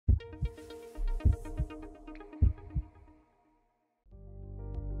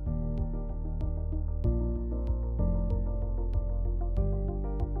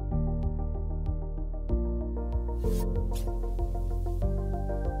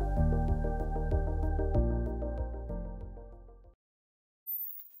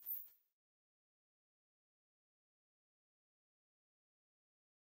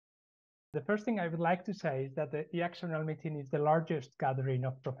The first thing I would like to say is that the EACTS annual meeting is the largest gathering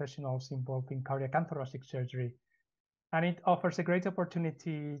of professionals involved in cardiac and thoracic surgery, and it offers a great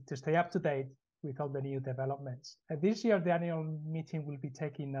opportunity to stay up to date with all the new developments. This year, the annual meeting will be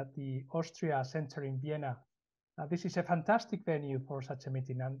taken at the Austria Center in Vienna. This is a fantastic venue for such a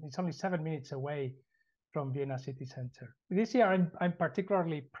meeting, and it's only 7 minutes away from Vienna City Center. This year, I'm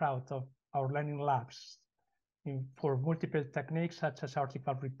particularly proud of our learning labs for multiple techniques such as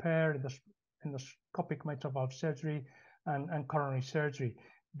artificial repair, endoscopic mitral valve surgery, and coronary surgery.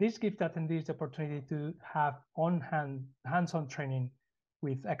 This gives attendees the opportunity to have hands-on training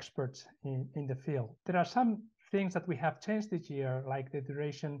with experts in the field. There are some things that we have changed this year, like the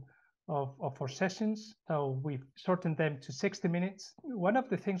duration of our sessions. So we've shortened them to 60 minutes. One of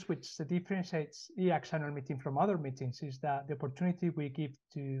the things which differentiates EACTS annual meeting from other meetings is that the opportunity we give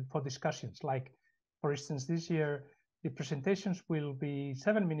for discussions. Like, for instance, this year, the presentations will be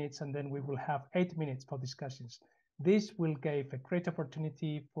 7 minutes, and then we will have 8 minutes for discussions. This will give a great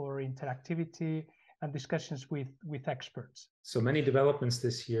opportunity for interactivity and discussions with experts. So many developments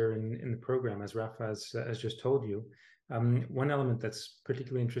this year in the program, as Rafa has just told you. One element that's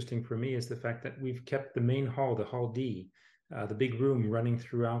particularly interesting for me is the fact that we've kept the main hall, the Hall D, the big room, running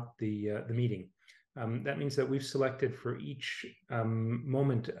throughout the meeting. That means that we've selected for each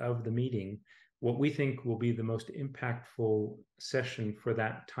moment of the meeting what we think will be the most impactful session for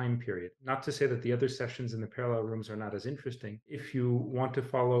that time period. Not to say that the other sessions in the parallel rooms are not as interesting. If you want to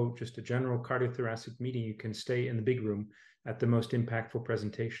follow just a general cardiothoracic meeting, you can stay in the big room at the most impactful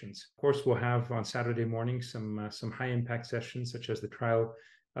presentations. Of course, we'll have on Saturday morning some high impact sessions, such as the trial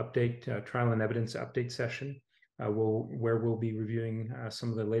and evidence update session, where we'll be reviewing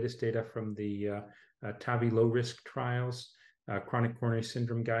some of the latest data from the TAVI low risk trials, chronic coronary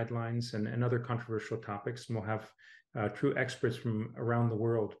syndrome guidelines, and other controversial topics. And we'll have true experts from around the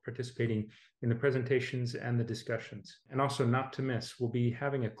world participating in the presentations and the discussions. And also, not to miss, we'll be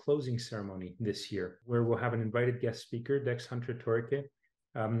having a closing ceremony this year where we'll have an invited guest speaker, Dex Hunter-Torike,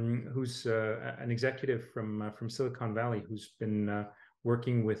 who's an executive from Silicon Valley who's been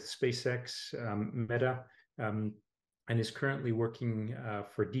working with SpaceX, Meta, and is currently working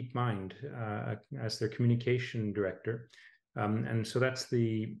for DeepMind as their communication director. And so that's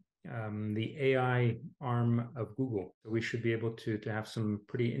the AI arm of Google. So we should be able to have some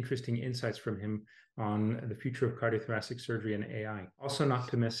pretty interesting insights from him on the future of cardiothoracic surgery and AI. Also not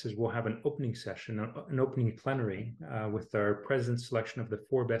to miss is we'll have an opening session, an opening plenary with our president's selection of the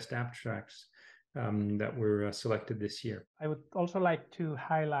 4 best abstracts that were selected this year. I would also like to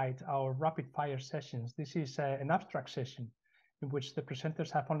highlight our rapid fire sessions. This is an abstract session in which the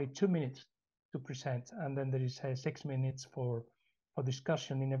presenters have only 2 minutes to present, and then there is 6 minutes for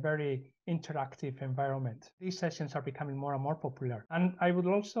discussion in a very interactive environment. These sessions are becoming more and more popular. And I would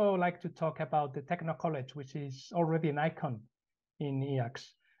also like to talk about the Techno College, which is already an icon in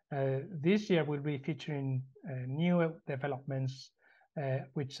EACTS. This year we'll be featuring new developments,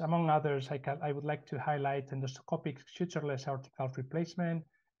 which among others I would like to highlight endoscopic sutureless aortic valve replacement,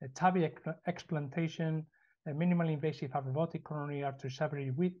 TAVI explantation, a minimally invasive robotic coronary artery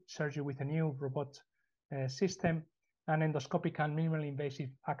surgery with a new robot system, and endoscopic and minimally invasive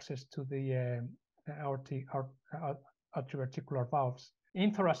access to the atrioventricular valves.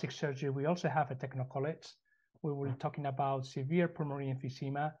 In thoracic surgery, we also have a Techno College. We will be talking about severe pulmonary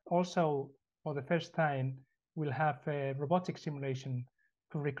emphysema. Also, for the first time, we'll have a robotic simulation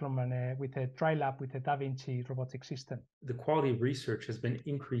curriculum and with a TriLab with a Da Vinci robotic system. The quality of research has been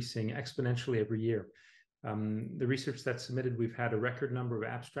increasing exponentially every year. The research that's submitted, we've had a record number of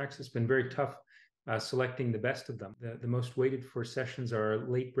abstracts. It's been very tough selecting the best of them. The most weighted for sessions are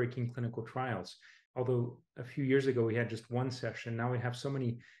late-breaking clinical trials. Although a few years ago we had just 1 session, now we have so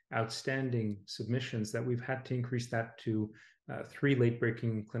many outstanding submissions that we've had to increase that to 3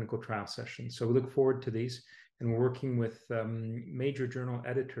 late-breaking clinical trial sessions. So we look forward to these, and we're working with major journal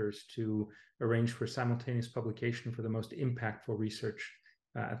editors to arrange for simultaneous publication for the most impactful research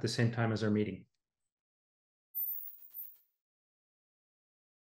at the same time as our meeting.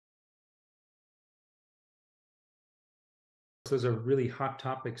 Those are really hot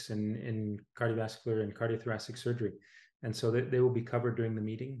topics in cardiovascular and cardiothoracic surgery. And so they will be covered during the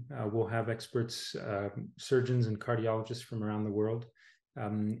meeting. We'll have experts, surgeons and cardiologists from around the world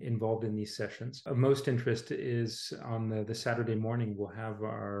involved in these sessions. Of most interest is on the Saturday morning, we'll have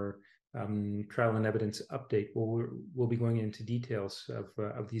our trial and evidence update. We'll be going into details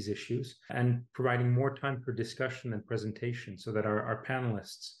of these issues and providing more time for discussion and presentation so that our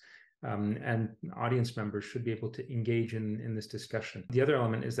panelists and audience members should be able to engage in this discussion. The other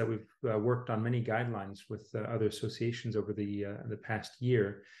element is that we've worked on many guidelines with other associations over the past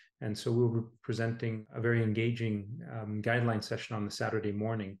year, And so we'll be presenting a very engaging guideline session on the Saturday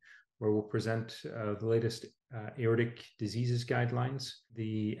morning, where we'll present the latest aortic diseases guidelines,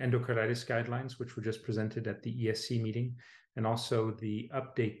 the endocarditis guidelines, which were just presented at the ESC meeting, and also the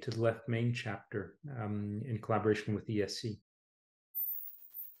update to the left main chapter in collaboration with ESC.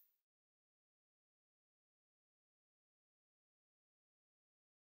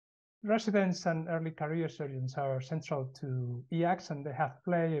 Residents and early career surgeons are central to EACTS, and they have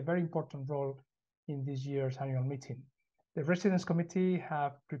played a very important role in this year's annual meeting. The Residence Committee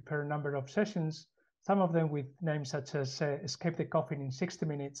have prepared a number of sessions, some of them with names such as Escape the Coffin in 60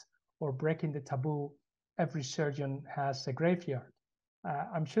 Minutes or Breaking the Taboo, Every Surgeon Has a Graveyard.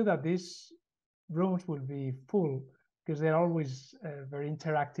 I'm sure that these rooms will be full because they're always very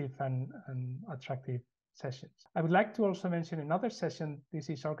interactive and attractive sessions. I would like to also mention another session. This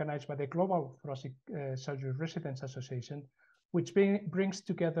is organized by the Global Thoracic Surgery Residents Association, which brings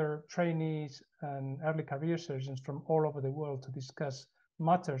together trainees and early career surgeons from all over the world to discuss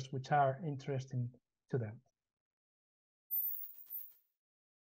matters which are interesting to them.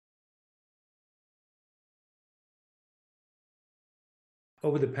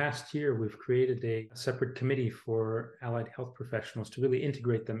 Over the past year, we've created a separate committee for allied health professionals to really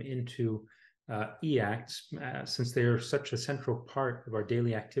integrate them into EACTS, since they are such a central part of our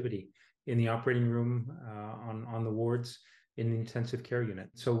daily activity in the operating room, on the wards, in the intensive care unit.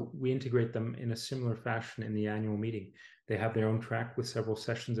 So we integrate them in a similar fashion in the annual meeting. They have their own track with several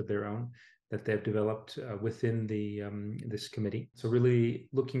sessions of their own that they've developed within the this committee. So really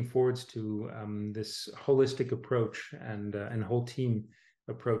looking forward to this holistic approach and whole team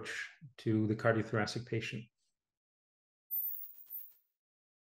approach to the cardiothoracic patient.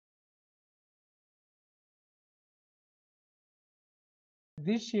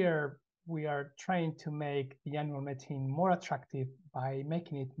 This year, we are trying to make the annual meeting more attractive by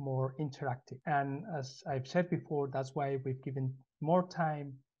making it more interactive. And as I've said before, that's why we've given more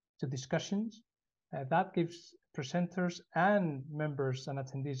time to discussions. That gives presenters and members and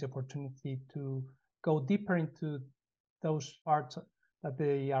attendees the opportunity to go deeper into those parts that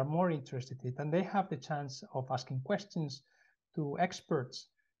they are more interested in. And they have the chance of asking questions to experts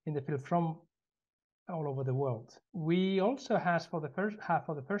in the field from all over the world. We also have for the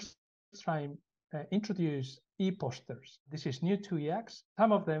first time introduced e-posters. This is new to EACTS.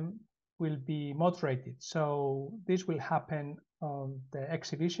 Some of them will be moderated. So this will happen on the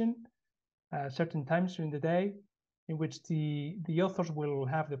exhibition certain times during the day, in which the authors will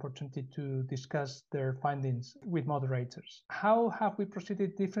have the opportunity to discuss their findings with moderators. How have we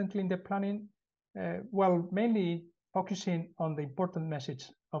proceeded differently in the planning? Well, mainly focusing on the important message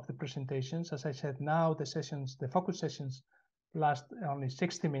of the presentations. As I said, now the focus sessions last only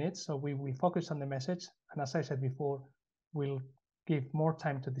 60 minutes, so we will focus on the message. And as I said before, we'll give more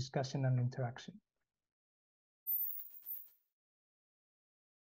time to discussion and interaction.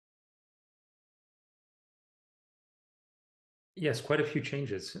 Yes, quite a few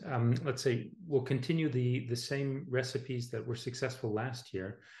changes. Let's say we'll continue the same recipes that were successful last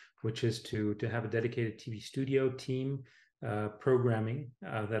year, which is to have a dedicated TV studio team, programming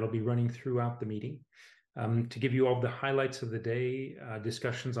that'll be running throughout the meeting, to give you all the highlights of the day,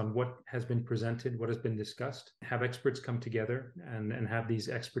 discussions on what has been presented, what has been discussed, have experts come together and have these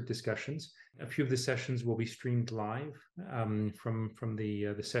expert discussions. A few of the sessions will be streamed live from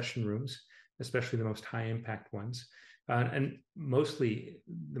the session rooms, especially the most high impact ones. And mostly,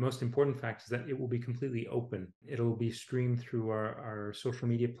 the most important fact is that it will be completely open. It'll be streamed through our social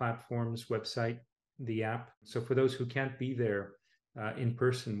media platforms, website, the app. So for those who can't be there in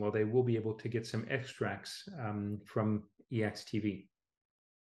person, well, they will be able to get some extracts from EACTS TV.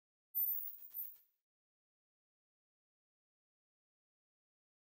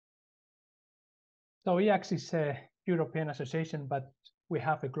 So EACTS is a European association, but we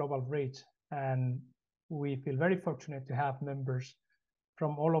have a global reach, and we feel very fortunate to have members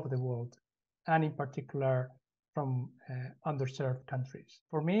from all over the world, and in particular from underserved countries.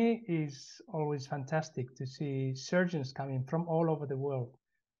 For me, it's always fantastic to see surgeons coming from all over the world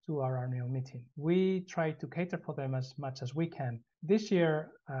to our annual meeting. We try to cater for them as much as we can. This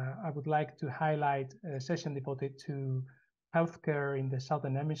year, I would like to highlight a session devoted to healthcare in the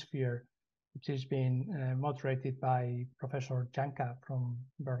Southern Hemisphere, which is being moderated by Professor Janka from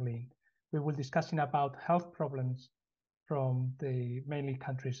Berlin. We will be discussing about health problems from the mainly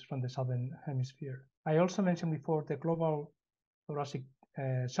countries from the Southern Hemisphere. I also mentioned before the Global Thoracic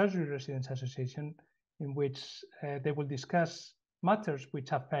Surgery Residents Association, in which they will discuss matters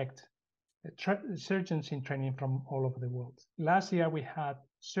which affect surgeons in training from all over the world. Last year, we had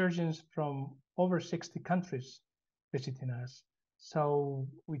surgeons from over 60 countries visiting us. So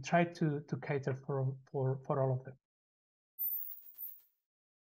we try to cater for all of them.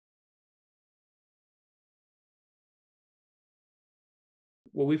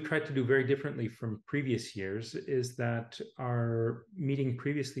 What we've tried to do very differently from previous years is that our meeting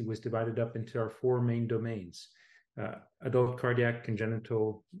previously was divided up into our 4 main domains: adult cardiac,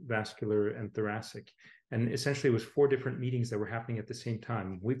 congenital, vascular, and thoracic. And essentially it was 4 different meetings that were happening at the same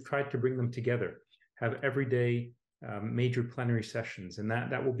time. We've tried to bring them together, have everyday major plenary sessions, and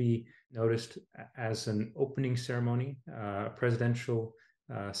that will be noticed as an opening ceremony, presidential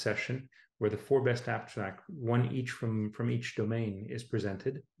session, where the 4 best abstract, one each from each domain, is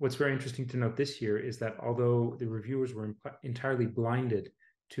presented. What's very interesting to note this year is that although the reviewers were entirely blinded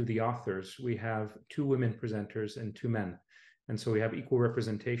to the authors, we have 2 women presenters and 2 men. And so we have equal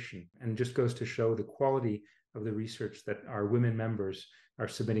representation, and just goes to show the quality of the research that our women members are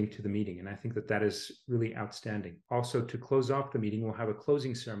submitting to the meeting. And I think that that is really outstanding. Also, to close off the meeting, we'll have a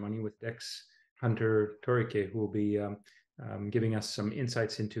closing ceremony with Dex Hunter Torike, who will be giving us some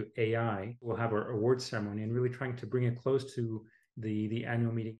insights into AI. We'll have our awards ceremony and really trying to bring it close to the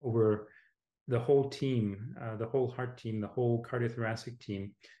annual meeting over the whole team, the whole heart team, the whole cardiothoracic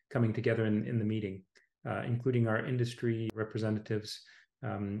team coming together in the meeting, including our industry representatives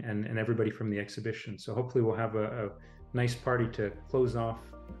and everybody from the exhibition. So hopefully we'll have a nice party to close off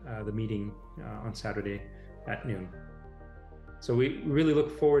the meeting on Saturday at noon. So we really look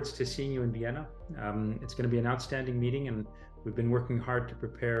forward to seeing you in Vienna. It's going to be an outstanding meeting, and we've been working hard to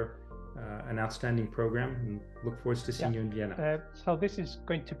prepare an outstanding program, and look forward to seeing you in Vienna. So this is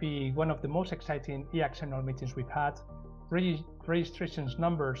going to be one of the most exciting EACTS annual meetings we've had. Registrations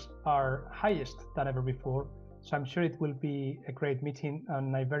numbers are highest than ever before, so I'm sure it will be a great meeting,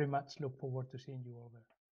 and I very much look forward to seeing you all there.